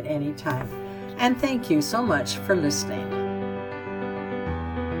 iowaradioreading.org at any time. And thank you so much for listening.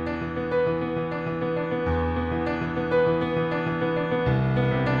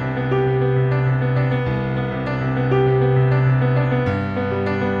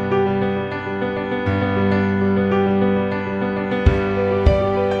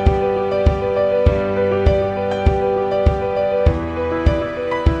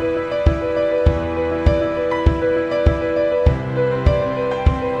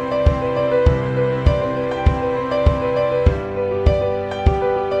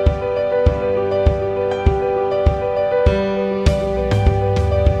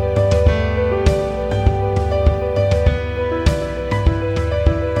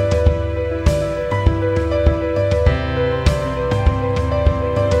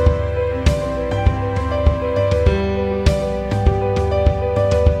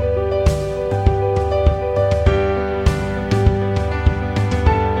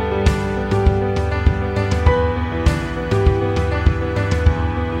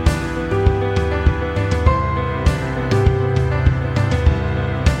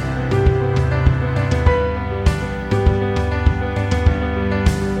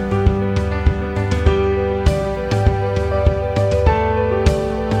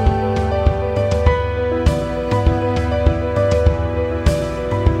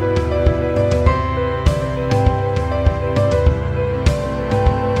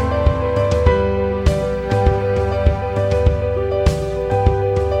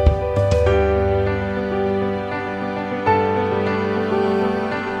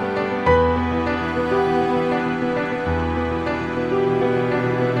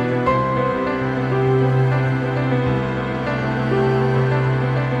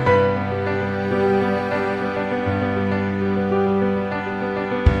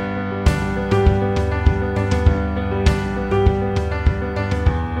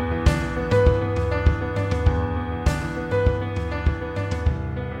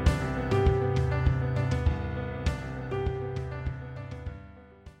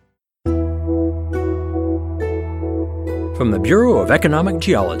 From the Bureau of Economic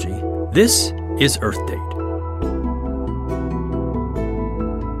Geology, this is Earth Date.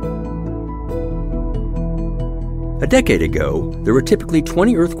 A decade ago, there were typically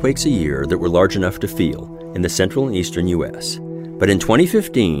 20 earthquakes a year that were large enough to feel in the central and eastern U.S. But in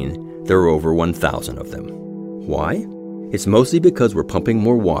 2015, there were over 1,000 of them. Why? It's mostly because we're pumping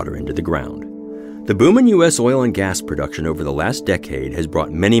more water into the ground. The boom in U.S. oil and gas production over the last decade has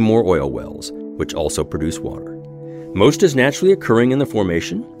brought many more oil wells, which also produce water. Most is naturally occurring in the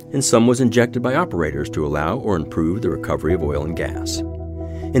formation, and some was injected by operators to allow or improve the recovery of oil and gas.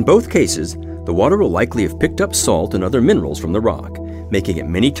 In both cases, the water will likely have picked up salt and other minerals from the rock, making it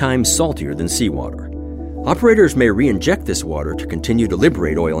many times saltier than seawater. Operators may re-inject this water to continue to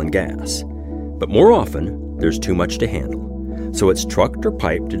liberate oil and gas. But more often, there's too much to handle. So it's trucked or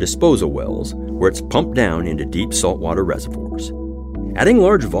piped to disposal wells, where it's pumped down into deep saltwater reservoirs. Adding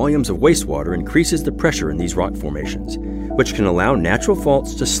large volumes of wastewater increases the pressure in these rock formations, which can allow natural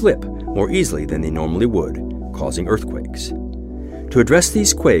faults to slip more easily than they normally would, causing earthquakes. To address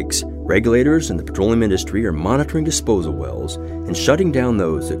these quakes, regulators and the petroleum industry are monitoring disposal wells and shutting down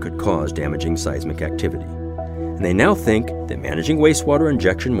those that could cause damaging seismic activity. And they now think that managing wastewater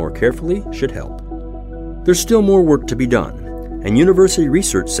injection more carefully should help. There's still more work to be done, and university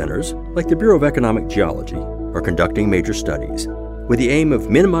research centers, like the Bureau of Economic Geology, are conducting major studies with the aim of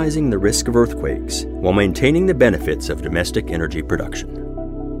minimizing the risk of earthquakes while maintaining the benefits of domestic energy production.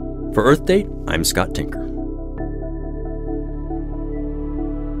 For Earth Date, I'm Scott Tinker.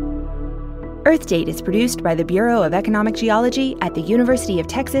 Earth Date is produced by the Bureau of Economic Geology at the University of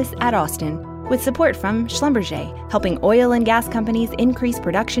Texas at Austin, with support from Schlumberger, helping oil and gas companies increase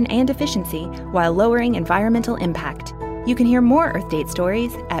production and efficiency while lowering environmental impact. You can hear more Earth Date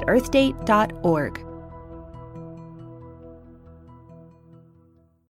stories at earthdate.org.